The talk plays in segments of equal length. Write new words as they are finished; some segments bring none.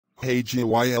Hey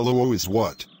Gayloo is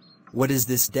what? What is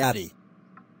this, Daddy?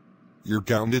 You're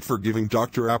gounded for giving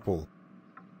Dr. Apple.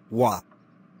 What?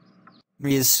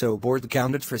 Me is so bored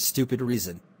gounded for stupid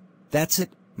reason. That's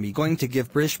it, me going to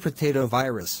give British potato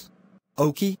virus.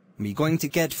 Okie, me going to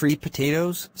get free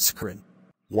potatoes, skrin.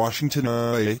 Washington,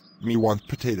 me want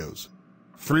potatoes.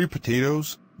 Free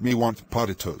potatoes, me want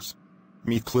potatoes.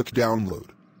 Me click download.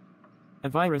 A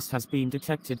virus has been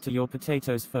detected to your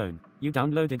potatoes phone. You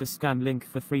downloaded a scam link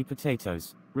for free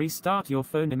potatoes. Restart your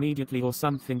phone immediately or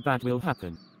something bad will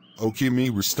happen. Okay, me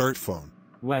restart phone.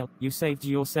 Well, you saved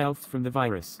yourself from the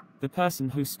virus. The person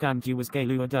who scammed you was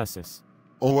Gayloo Odursis.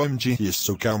 OMG, he is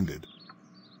so gounded.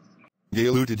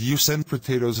 Gayloo, did you send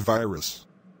potatoes virus?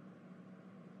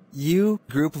 You,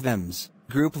 group of M's,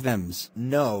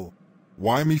 no.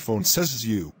 Why me phone says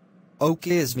you?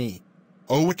 Okay is me.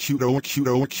 Oh acute, oh acute,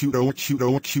 oh acute, oh acute,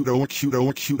 oh acute, oh acute, oh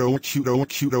acute, oh acute, oh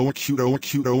acute, oh acute, oh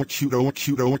acute, oh acute, oh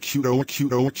acute, oh acute, oh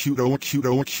acute, oh acute, oh acute,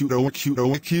 oh acute, oh acute,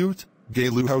 oh acute.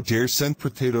 Gayloo, how dare send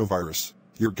potato virus?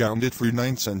 You're gounded for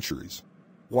 9 centuries.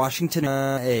 Washington,